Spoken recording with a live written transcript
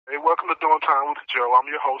welcome to Doing Time with Joe. I'm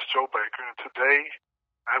your host, Joe Baker, and today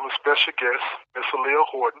I have a special guest, Miss Aaliyah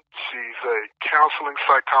Horton. She's a counseling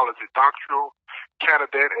psychology doctoral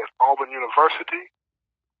candidate at Auburn University,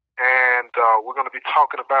 and we're going to be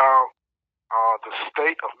talking about the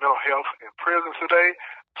state of mental health in prisons today.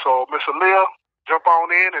 So, Miss Aaliyah, jump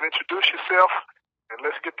on in and introduce yourself, and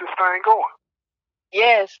let's get this thing going.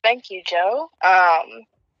 Yes, thank you, Joe.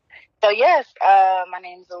 My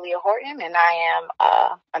name is Aaliyah Horton, and I am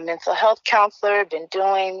a mental health counselor. Been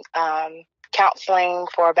doing counseling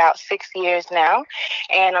for about 6 years now,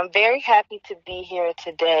 and I'm very happy to be here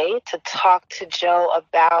today to talk to Joe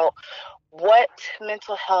about what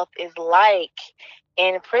mental health is like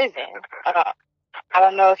in prison. I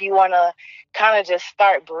don't know if you want to kind of just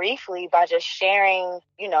start briefly by just sharing,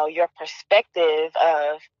 your perspective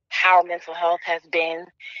of how mental health has been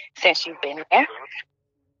since you've been there.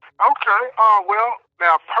 Okay. Well,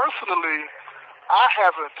 now personally, I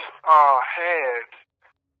haven't had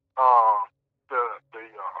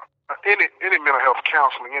any mental health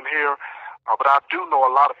counseling in here, but I do know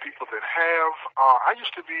a lot of people that have. I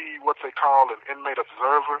used to be what they call an inmate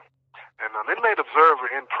observer, and an inmate observer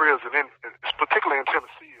in prison, particularly in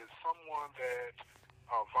Tennessee, is someone that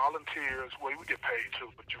volunteers. Well, we get paid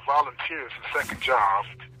too, but you volunteer as a second job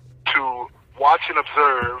to watch and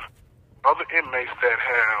observe other inmates that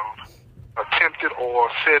have attempted or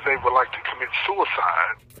said they would like to commit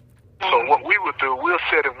suicide. So what we would do, we'll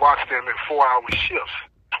sit and watch them in 4-hour shifts,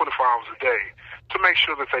 24 hours a day, to make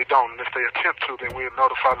sure that they don't. And if they attempt to, then we'll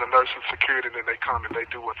notify the nurse and security, and then they come and they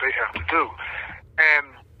do what they have to do.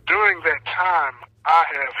 And during that time, I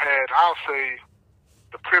have had, I'll say,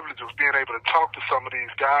 the privilege of being able to talk to some of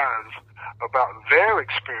these guys about their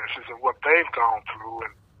experiences and what they've gone through,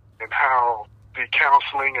 and how the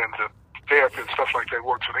counseling and the therapy and stuff like that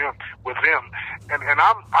works with them. And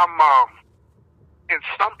I'm in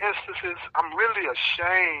some instances, I'm really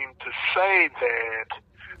ashamed to say that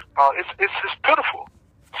it's pitiful,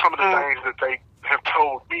 some of the things that they have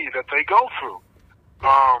told me that they go through.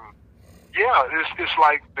 It's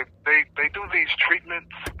like they do these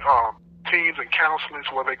treatments, teams and counselings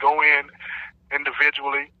where they go in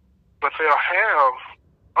individually, but they'll have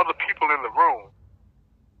other people in the room,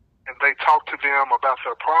 and they talk to them about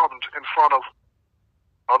their problems in front of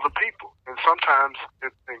other people, and sometimes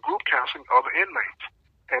in group counseling, other inmates.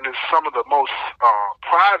 And it's some of the most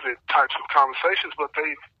private types of conversations, but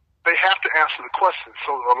they have to answer the questions.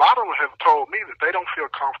 So a lot of them have told me that they don't feel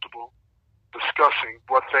comfortable discussing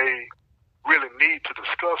what they really need to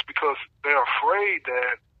discuss because they're afraid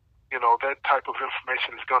that, that type of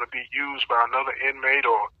information is going to be used by another inmate,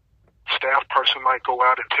 or staff person might go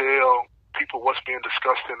out and tell people what's being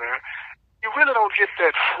discussed in there. You really don't get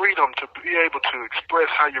that freedom to be able to express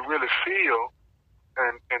how you really feel,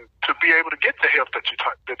 and to be able to get the help that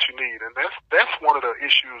you need. And that's one of the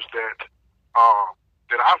issues that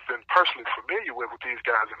I've been personally familiar with these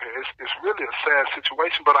guys in here. It's really a sad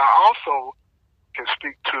situation, but I also can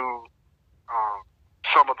speak to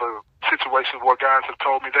some of the situations where guys have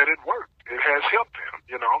told me that it worked. It has helped them.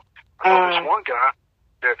 I know this one guy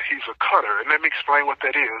that he's a cutter, and let me explain what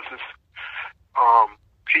that is.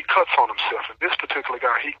 He cuts on himself, and this particular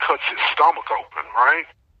guy, he cuts his stomach open, right?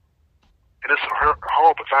 And it's a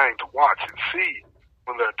horrible thing to watch and see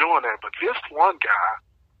when they're doing that. But this one guy,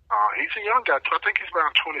 he's a young guy. I think he's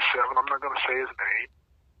around 27. I'm not going to say his name.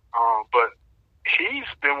 But he's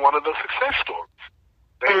been one of the success stories.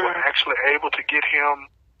 They were actually able to get him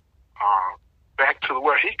back to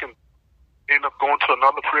where he can end up going to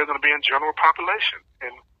another prison and being general population.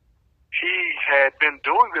 And he had been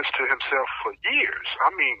doing this to himself for years.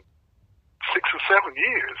 I mean, 6 or 7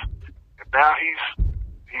 years. And now he's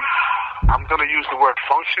I'm going to use the word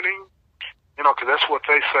functioning, because that's what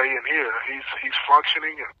they say in here. He's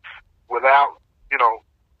functioning and without,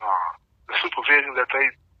 the supervision that they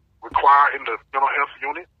require in the mental health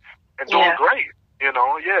unit, and doing great,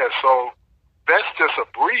 So that's just a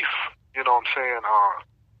brief,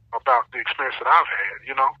 about the experience that I've had,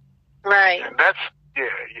 Right. And that's,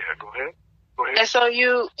 go ahead. And so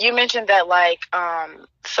you mentioned that,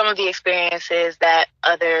 some of the experiences that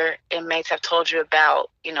other inmates have told you about,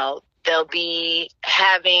 they'll be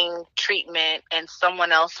having treatment and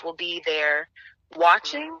someone else will be there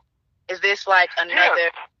watching. Is this like another?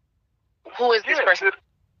 Yeah. Who is this person? It's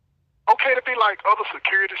okay to be like other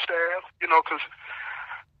security staff, because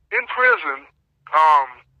in prison,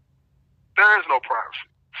 there is no privacy.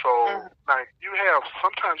 So,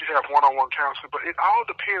 sometimes you have one-on-one counseling, but it all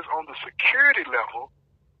depends on the security level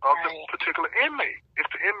of the particular inmate. If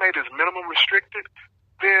the inmate is minimum restricted,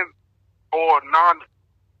 then, or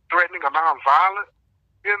non-threatening or non-violent,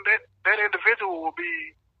 then that individual will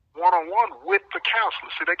be one-on-one with the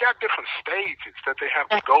counselor. See, they got different stages that they have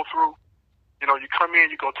to go through. You know, you come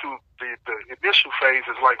in, you go to the initial phase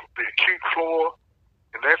is like the acute floor,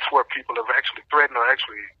 and that's where people have actually threatened or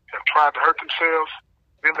actually have tried to hurt themselves.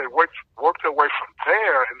 Then they work their way from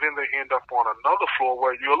there, and then they end up on another floor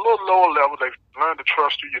where you're a little lower level. They've learned to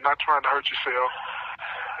trust you. You're not trying to hurt yourself.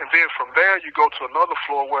 And then from there, you go to another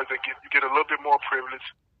floor where you get a little bit more privilege.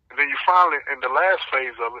 And then you finally, in the last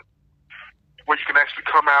phase of it, where you can actually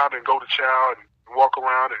come out and go to chow and walk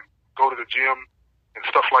around and go to the gym and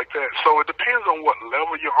stuff like that. So it depends on what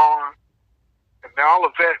level you're on. And now all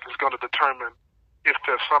of that is going to determine if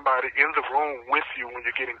there's somebody in the room with you when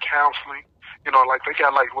you're getting counseling. You know, like they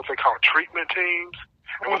got like what they call treatment teams.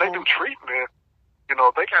 And when they do treatment, you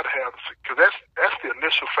know, they got to have, because that's the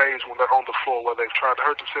initial phase when they're on the floor where they've tried to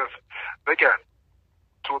hurt themselves. They got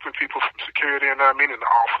 2 or 3 people from security in there, in the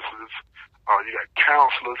offices. You got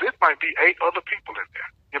counselors. It might be 8 other people in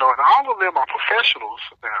there. You know, and all of them are professionals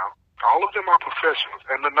now. All of them are professionals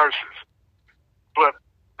and the nurses. But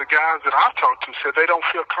the guys that I've talked to said they don't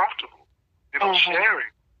feel comfortable,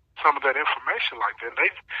 sharing some of that information like that.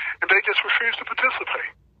 And they just refuse to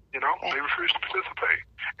participate. You know, they refuse to participate.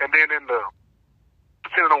 And then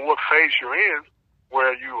depending on what phase you're in,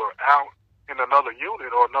 where you are out in another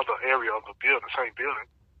unit or another area of the building, same building,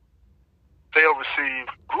 they'll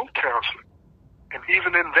receive group counseling. And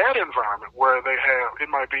even in that environment where they have,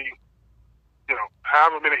 it might be, you know,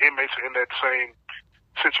 however many inmates are in that same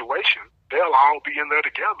situation, they'll all be in there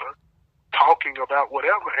together talking about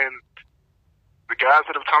whatever. And the guys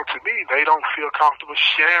that have talked to me, they don't feel comfortable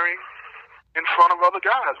sharing in front of other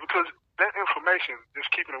guys because that information,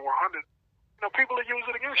 just keeping it 100, you know, people will use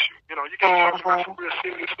it against you. You know, you can talk about some real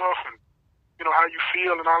serious stuff and, you know, how you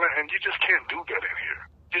feel and all that, and you just can't do that in here.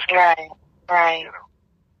 Just can't. Right. You know,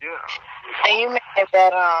 yeah. And you mentioned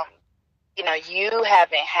that, you know, you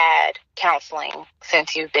haven't had counseling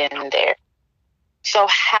since you've been there. So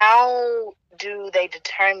how do they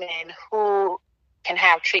determine who can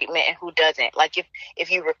have treatment and who doesn't? Like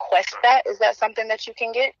if you request that, is that something that you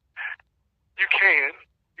can get? You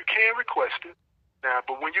can request it. Now,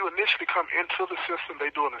 but when you initially come into the system,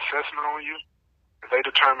 they do an assessment on you. And they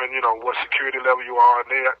determine, you know, what security level you are, and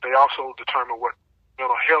they also determine what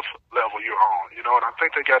mental health level you're on. You know, and I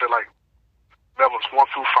think they got it like levels 1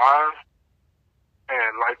 through 5,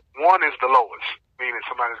 and like 1 is the lowest, meaning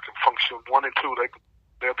somebody can function. 1 and 2,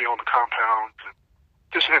 they'll be on the compound.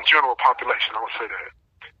 Just in general population, I would say that.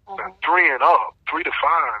 Now, 3 and up, 3 to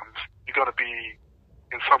 5, you're going to be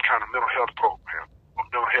in some kind of mental health program or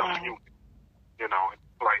mental health unit. You know,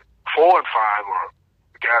 like 4 and 5 are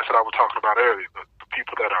the guys that I was talking about earlier, the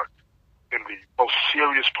people that are in the most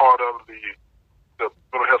serious part of the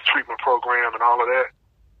mental health treatment program and all of that.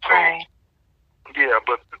 So, yeah,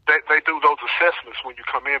 but they do those assessments when you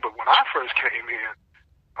come in. But when I first came in,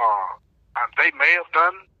 they may have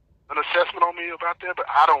done an assessment on me about that, but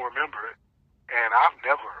I don't remember it. And I've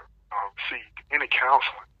never received any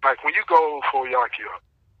counseling. Like when you go for your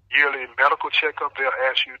yearly medical checkup, they'll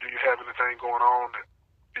ask you, do you have anything going on? And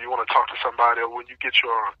do you want to talk to somebody? Or when you get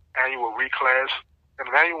your annual reclass,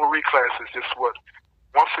 and an annual reclass is just what,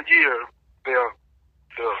 once a year, the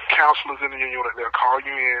counselors in the unit, they'll call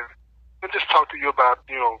you in and just talk to you about,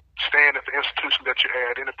 you know, staying at the institution that you're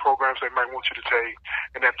at, any programs they might want you to take.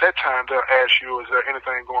 And at that time, they'll ask you, is there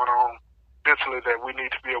anything going on mentally that we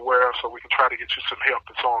need to be aware of so we can try to get you some help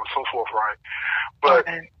and so on and so forth, right? But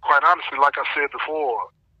quite honestly, like I said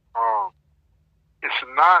before,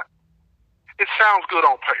 it sounds good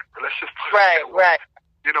on paper. Let's just put it that way. Right.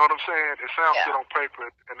 You know what I'm saying? It sounds good on paper,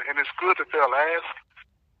 and it's good that they'll ask,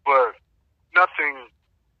 but nothing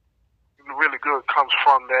really good comes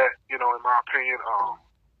from that, you know, in my opinion.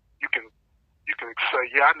 You can say,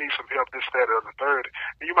 yeah, I need some help, this, that, or the third,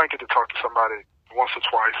 and you might get to talk to somebody once or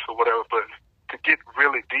twice or whatever, but to get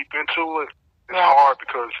really deep into it, it's hard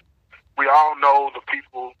because we all know the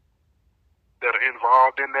people that are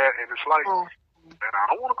involved in that, and it's like, man,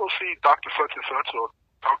 I don't want to go see Dr. such and such or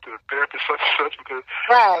talk to therapist such and such because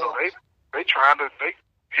you know, they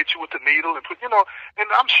hit you with the needle and put, you know, and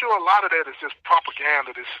I'm sure a lot of that is just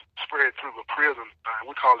propaganda that's spread through the prison.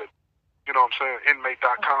 We call it, you know what I'm saying,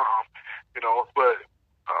 inmate.com, you know, but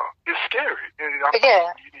it's scary. You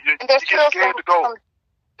there's get scared to go.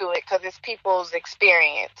 To it because it's people's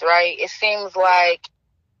experience, right? It seems like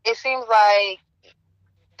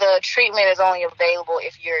the treatment is only available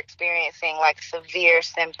if you're experiencing like severe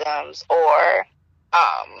symptoms or,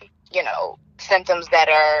 you know, symptoms that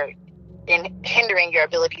are hindering your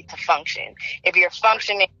ability to function. If you're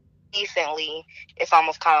functioning decently, it's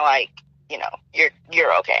almost kind of like, you know,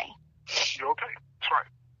 you're okay. You're okay. That's right.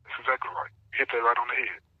 That's exactly right. You hit that right on the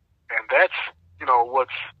head. And that's,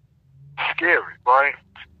 what's scary, right?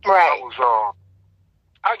 Right.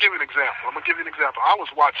 I'll give you an example. I'm going to give you an example. I was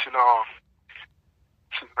watching,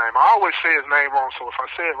 what's his name? I always say his name wrong, so if I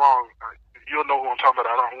say it wrong, you'll know who I'm talking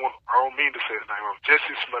about. I don't mean to say his name wrong.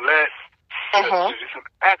 Jesse Smollett. He's an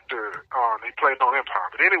actor. He played on Empire.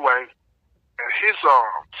 But anyway, at his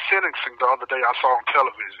sentencing the other day, I saw on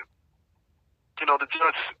television. The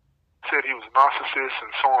judge said he was a narcissist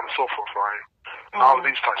and so on and so forth, right? And all of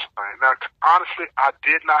these types of things. Now, honestly, I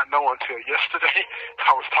did not know until yesterday.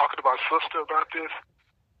 I was talking to my sister about this,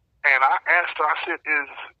 and I asked her, I said, is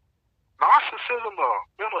narcissism a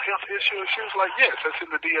mental health issue? And she was like, yes, that's in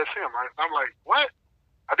the DSM, right? And I'm like, what?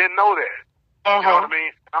 I didn't know that. You know what I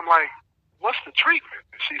mean? I'm like, what's the treatment?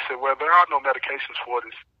 And she said, well, there are no medications for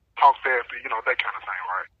this, talk therapy, that kind of thing,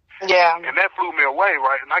 right? Yeah. And that blew me away,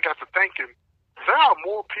 right? And I got to thinking, there are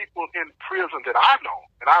more people in prison that I know,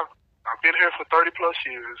 and I've been here for 30 plus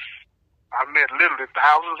years. I've met literally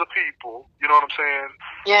thousands of people, you know what I'm saying?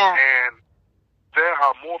 Yeah. And there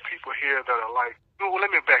are more people here that are like, well, let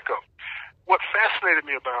me back up. What fascinated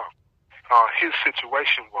me about his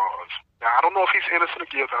situation was, now I don't know if he's innocent or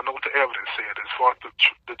guilty. I know what the evidence said as far as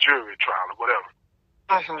the jury trial or whatever.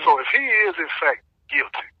 So if he is in fact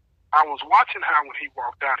guilty, I was watching how when he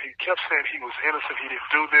walked out, he kept saying he was innocent, he didn't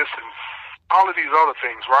do this, and all of these other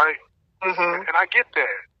things, right? And I get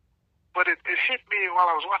that. But it hit me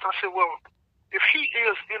while I was watching. I said, well, if he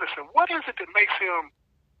is innocent, what is it that makes him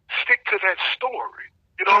stick to that story?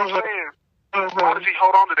 You know what I'm saying? Why does he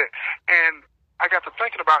hold on to that? And I got to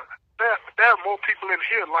thinking about, there are more people in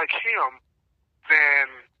here like him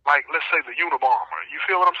than, like, let's say the Unabomber. You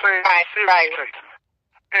feel what I'm saying? Right. Cases.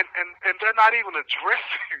 And they're not even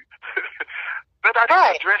addressing they're not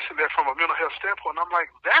even addressing that from a mental health standpoint. And I'm like,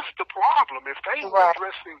 that's the problem. If they were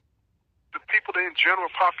addressing the people in general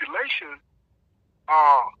population,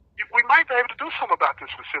 we might be able to do something about this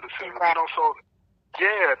recidivism. So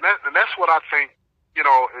yeah, and that's what I think,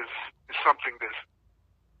 is something that's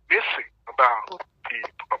missing about the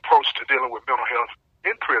approach to dealing with mental health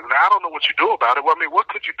in prison. Now, I don't know what you do about it. Well, I mean, what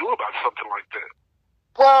could you do about something like that?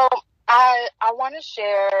 Well, I want to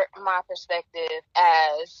share my perspective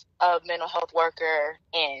as a mental health worker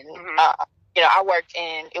in, I worked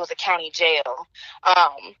it was a county jail.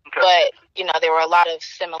 But, there were a lot of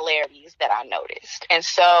similarities that I noticed. And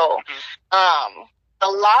so, a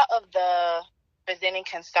lot of the presenting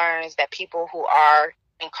concerns that people who are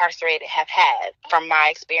incarcerated have had, from my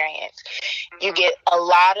experience, you get a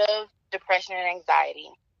lot of depression and anxiety,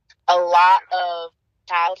 a lot of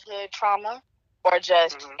childhood trauma, or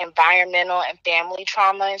just environmental and family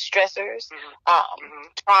trauma and stressors,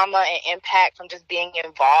 trauma and impact from just being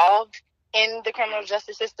involved in the criminal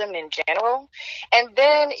justice system in general. And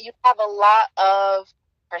then you have a lot of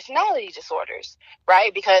personality disorders,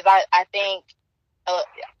 right? Because I think,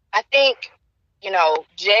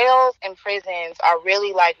 jails and prisons are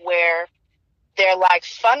really like where they're like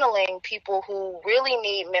funneling people who really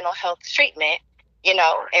need mental health treatment.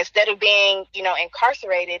 Instead of being,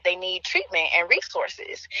 incarcerated, they need treatment and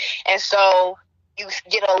resources. And so you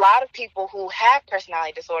get a lot of people who have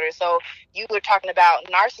personality disorders. So you were talking about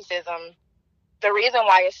narcissism. The reason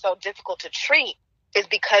why it's so difficult to treat is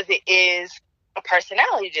because it is a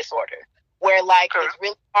personality disorder where it's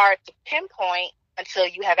really hard to pinpoint until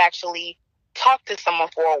you have actually talked to someone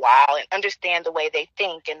for a while and understand the way they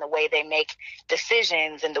think and the way they make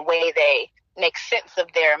decisions and the way they make sense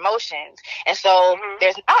of their emotions. And so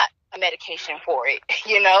there's not a medication for it.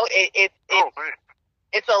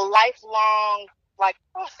 It's a lifelong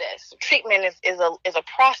process. Treatment is a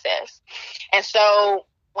process. And so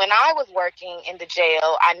when I was working in the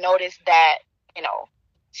jail, I noticed that,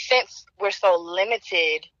 since we're so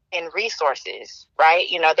limited in resources, right?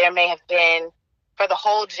 There may have been, for the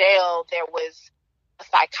whole jail, there was a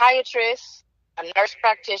psychiatrist, a nurse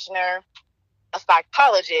practitioner, a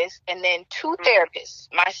psychologist, and then 2 therapists,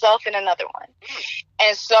 myself and another one.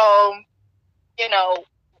 And so,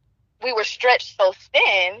 we were stretched so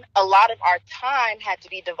thin, a lot of our time had to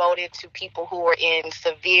be devoted to people who were in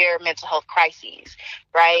severe mental health crises,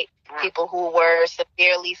 right? People who were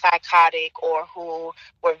severely psychotic or who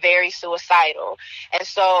were very suicidal. And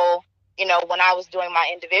so, when I was doing my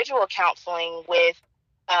individual counseling with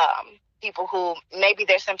people who maybe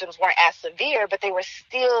their symptoms weren't as severe, but they were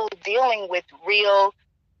still dealing with real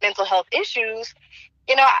mental health issues,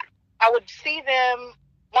 I would see them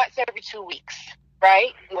once every 2 weeks,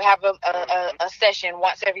 right? We have a session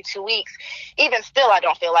once every 2 weeks. Even still, I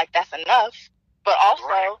don't feel like that's enough. But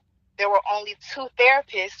also, there were only 2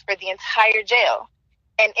 therapists for the entire jail.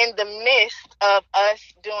 And in the midst of us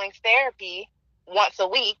doing therapy once a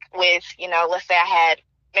week with, let's say I had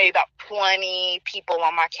maybe about 20 people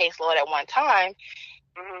on my caseload at one time,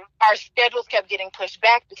 our schedules kept getting pushed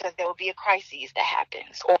back because there would be a crisis that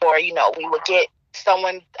happens. Or, we would get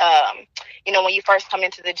someone, when you first come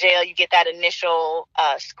into the jail, you get that initial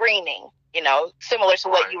screening, similar to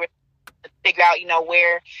what you were to figure out,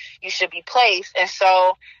 where you should be placed. And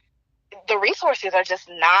so the resources are just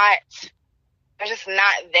not, they're just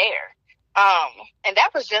not there. And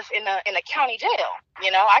that was just in a county jail.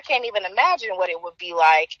 I can't even imagine what it would be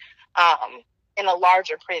like in a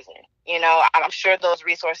larger prison. I'm sure those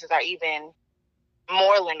resources are even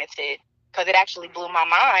more limited, because it actually blew my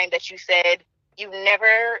mind that you said you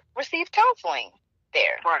never received counseling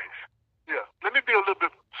there. Right. Yeah. Let me be a little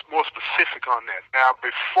bit more specific on that. Now,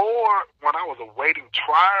 before, when I was awaiting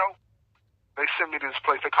trial, they sent me to this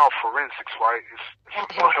place they call forensics, right? It's a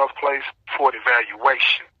mental health place for an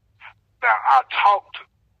evaluation. Now, I talked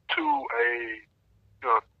to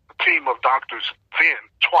a team of doctors then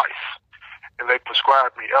twice, and they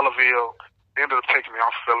prescribed me Elavil. They ended up taking me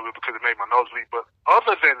off of Elavil because it made my nose bleed. But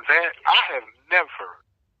other than that, I have never,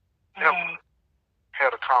 ever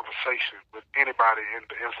had a conversation with anybody in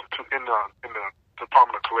the institute, in the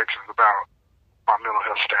Department of Corrections about my mental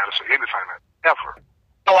health status or anything like that, ever.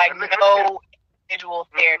 So, like, no individual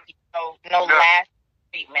therapy, no last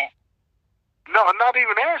treatment. No, I'm not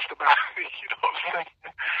even asked about it, what I'm saying?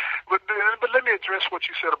 But let me address what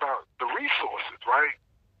you said about the resources, right?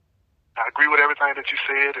 I agree with everything that you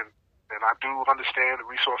said, and I do understand the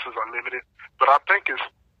resources are limited, but I think it's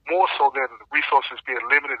more so than the resources being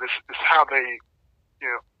limited. It's how they,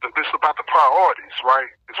 it's about the priorities, right?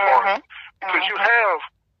 As far as, because you have,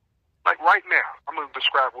 like right now, I'm going to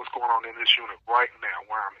describe what's going on in this unit right now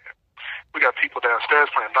where I'm at. We got people downstairs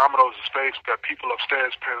playing dominoes in space. We got people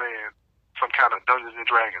upstairs playing some kind of Dungeons and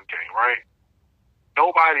Dragons game, right?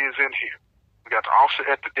 Nobody is in here. We got the officer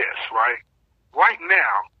at the desk, right? Right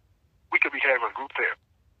now, we could be having group therapy.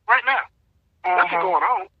 Right now. Nothing going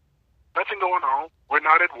on. Nothing going on. We're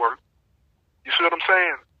not at work. You see what I'm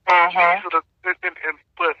saying? These are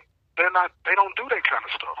but they're not, they don't do that kind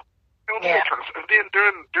of stuff. They don't do that kind of stuff. And then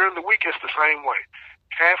during the week, it's the same way.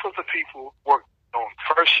 Half of the people work on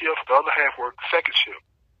first shift, the other half work second shift.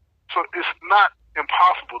 So it's not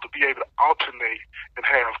impossible to be able to alternate and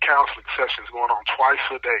have counseling sessions going on twice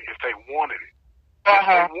a day if they wanted it. If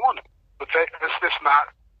they wanted it. But it's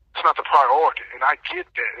not the priority, and I get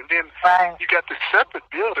that. And then you got this separate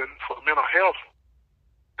building for mental health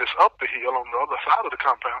that's up the hill on the other side of the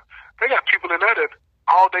compound. They got people in there that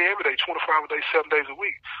all day, every day, 24 hours a day, 7 days a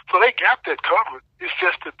week. So they got that covered. It's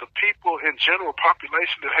just that the people in general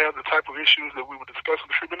population that have the type of issues that we were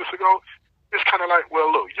discussing a few minutes ago, it's kind of like,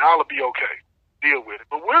 well, look, y'all will be okay. Deal with it.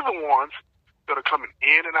 But we're the ones that are coming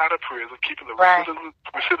in and out of prison, keeping the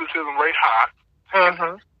recidivism rate high.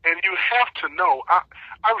 And you have to know, I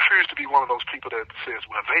refuse to be one of those people that says,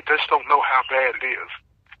 well, they just don't know how bad it is.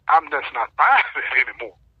 I'm just not buying it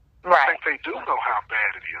anymore. I think they do know how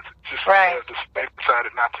bad it is. It's just they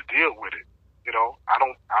decided not to deal with it. I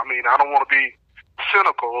don't want to be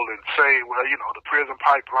cynical and say, well, the prison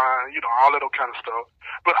pipeline, all that kind of stuff.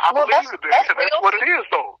 But I believe that's what it is,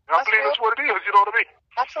 though. I believe that's what it is, you know what I mean?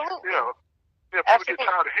 Absolutely. People get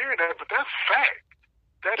tired of hearing that, but that's fact.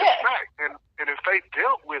 That is fact. And if they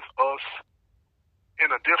dealt with us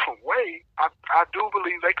in a different way, I do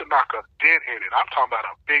believe they could knock a dent in it. I'm talking about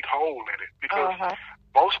a big hole in it, because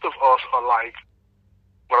most of us are like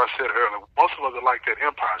what I said earlier. Most of us are like that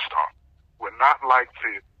Empire Star. We're not like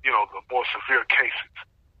the more severe cases.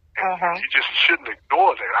 And you just shouldn't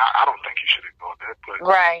ignore that. I don't think you should ignore that. But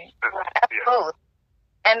absolutely.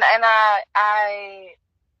 And I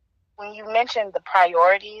when you mentioned the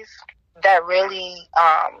priorities, that really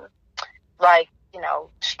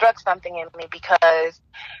struck something in me, because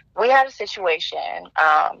we had a situation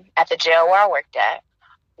at the jail where I worked at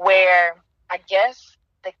where I guess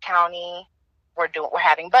the county were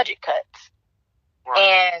having budget cuts.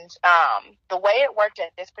 And the way it worked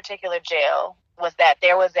at this particular jail was that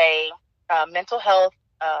there was a mental health,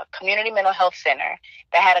 community mental health center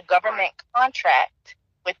that had a government contract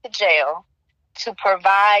with the jail to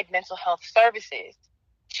provide mental health services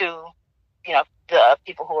to, the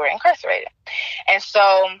people who were incarcerated. And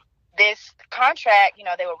so this contract,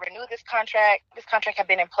 they would renew this contract. This contract had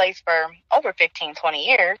been in place for over 15, 20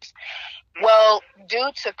 years. Well,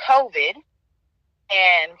 due to COVID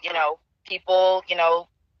and, people,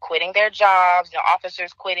 quitting their jobs,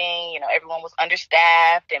 officers quitting, everyone was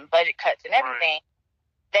understaffed and budget cuts and everything.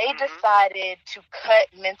 They decided to cut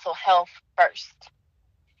mental health first.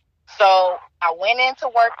 So I went into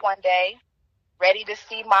work one day, ready to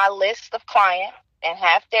see my list of clients and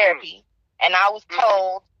have therapy. And I was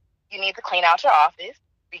told, you need to clean out your office.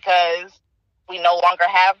 because we no longer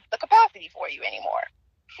have the capacity for you anymore.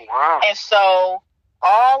 Wow. And so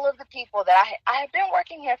all of the people that I have been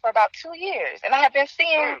working here for about 2 years, and I have been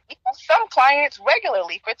seeing some clients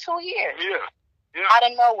regularly for 2 years. Yeah. Out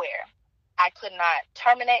of nowhere. I could not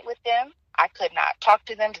terminate with them. I could not talk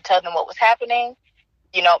to them to tell them what was happening.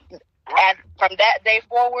 You know, and from that day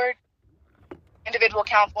forward, individual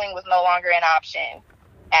counseling was no longer an option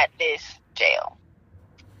at this jail.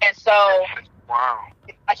 And so,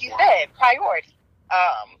 like you said, priority.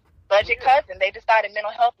 Budget cuts, and they decided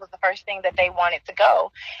mental health was the first thing that they wanted to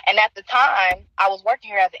go. And at the time, I was working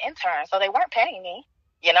here as an intern, so they weren't paying me.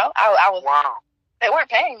 You know, I was. Wow. They weren't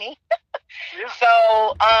paying me. Yeah.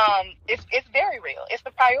 So it's very real. It's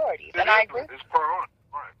the priorities, and I agree. It's priority,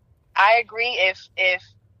 right? I agree. If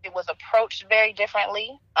it was approached very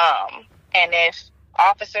differently, and if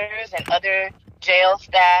officers and other jail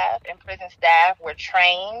staff and prison staff were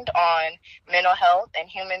trained on mental health and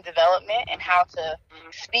human development and how to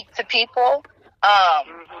speak to people,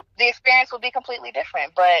 the experience would be completely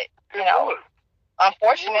different. But you know,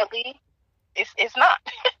 unfortunately, it's not.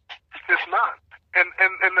 It's not. And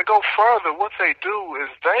to go further, what they do is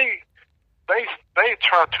they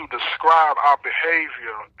try to describe our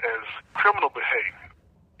behavior as criminal behavior.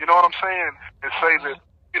 You know what I'm saying? And say that,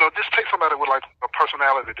 you know, just take somebody with like a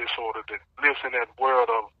personality disorder that lives in that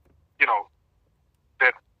world of, you know,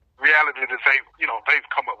 that reality that they've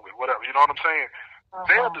come up with, whatever. You know what I'm saying?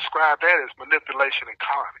 They'll describe that as manipulation and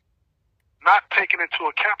conning, not taking into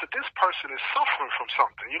account that this person is suffering from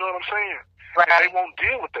something. You know what I'm saying? Right. And they won't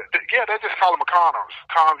deal with that. Yeah, they just call them a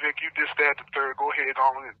convict, you this, that, the third, go ahead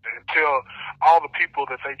on and tell all the people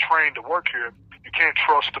that they train to work here, you can't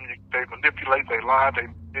trust them, they manipulate, they lie,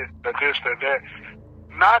 they this, that.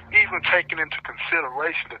 Not even taking into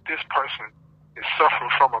consideration that this person is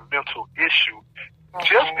suffering from a mental issue.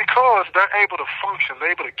 Just because they're able to function,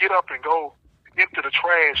 they're able to get up and go empty the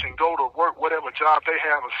trash and go to work, whatever job they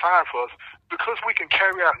have assigned for us, because we can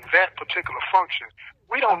carry out that particular function,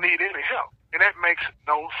 we don't need any help. And that makes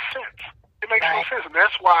no sense. It makes no sense. And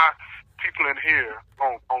that's why people in here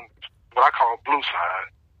on what I call blue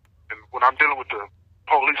side, and when I'm dealing with the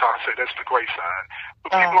police, I say that's the gray side.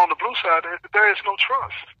 But people on the blue side, there is no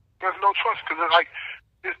trust. There's no trust because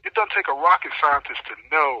it doesn't take a rocket scientist to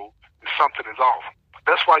know that something is off.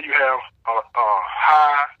 That's why you have a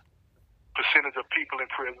high percentage of people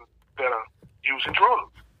in prison that are using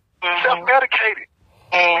drugs, self-medicated.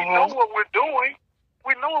 We know what we're doing.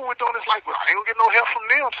 We know what we're doing. It's like, well, I ain't gonna get no help from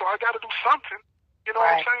them, so I got to do something. You know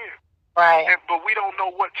what I'm saying? Right. But we don't know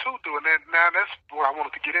what to do. And then now that's what I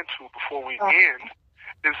wanted to get into before we end.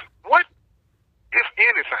 Is what, if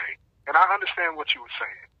anything, and I understand what you were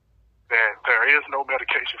saying, that there is no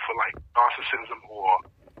medication for like narcissism or,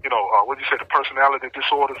 you know, what you say, the personality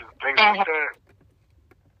disorders and things like that.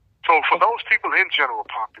 So for those people in general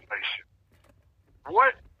population,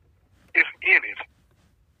 what, if anything,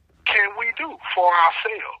 can we do for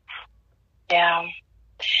ourselves? Yeah.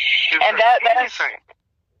 And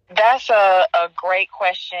that's a great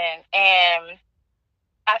question. And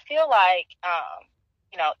I feel like,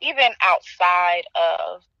 you know, even outside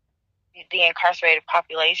of the incarcerated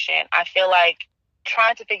population, I feel like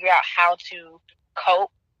trying to figure out how to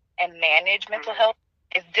cope and manage mental health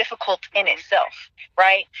is difficult in itself,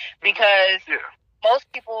 right? Because most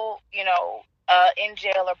people, you know, in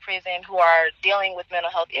jail or prison who are dealing with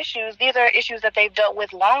mental health issues, these are issues that they've dealt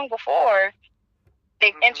with long before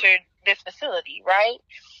they've entered this facility, right?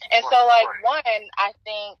 And so, like, one, I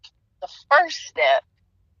think the first step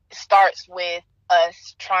starts with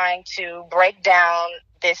us trying to break down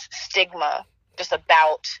this stigma just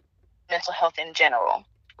about mental health in general,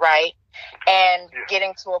 right? And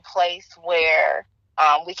getting to a place where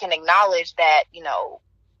we can acknowledge that, you know,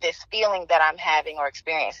 this feeling that I'm having or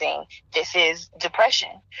experiencing, this is depression,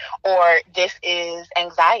 or this is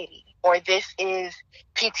anxiety, or this is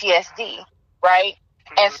PTSD, right?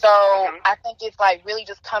 And so I think it's like really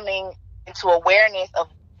just coming into awareness of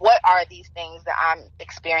what are these things that I'm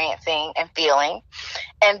experiencing and feeling.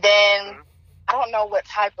 And then I don't know what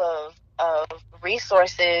type of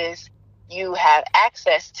resources you have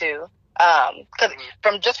access to. Because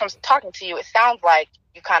from talking to you, it sounds like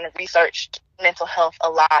you kind of researched mental health a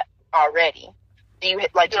lot already. Do you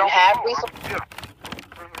have resources?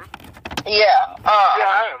 I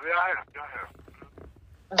have.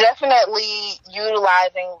 Definitely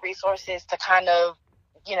utilizing resources to kind of,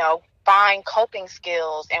 you know, find coping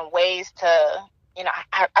skills and ways to, you know,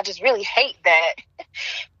 I just really hate that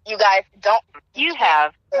you guys don't. You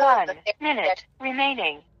have 1 minute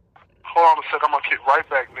remaining. Hold on a second. I'm going to kick right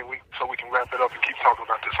back so we can wrap it up and keep talking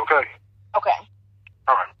about this, okay? Okay.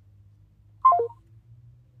 All right.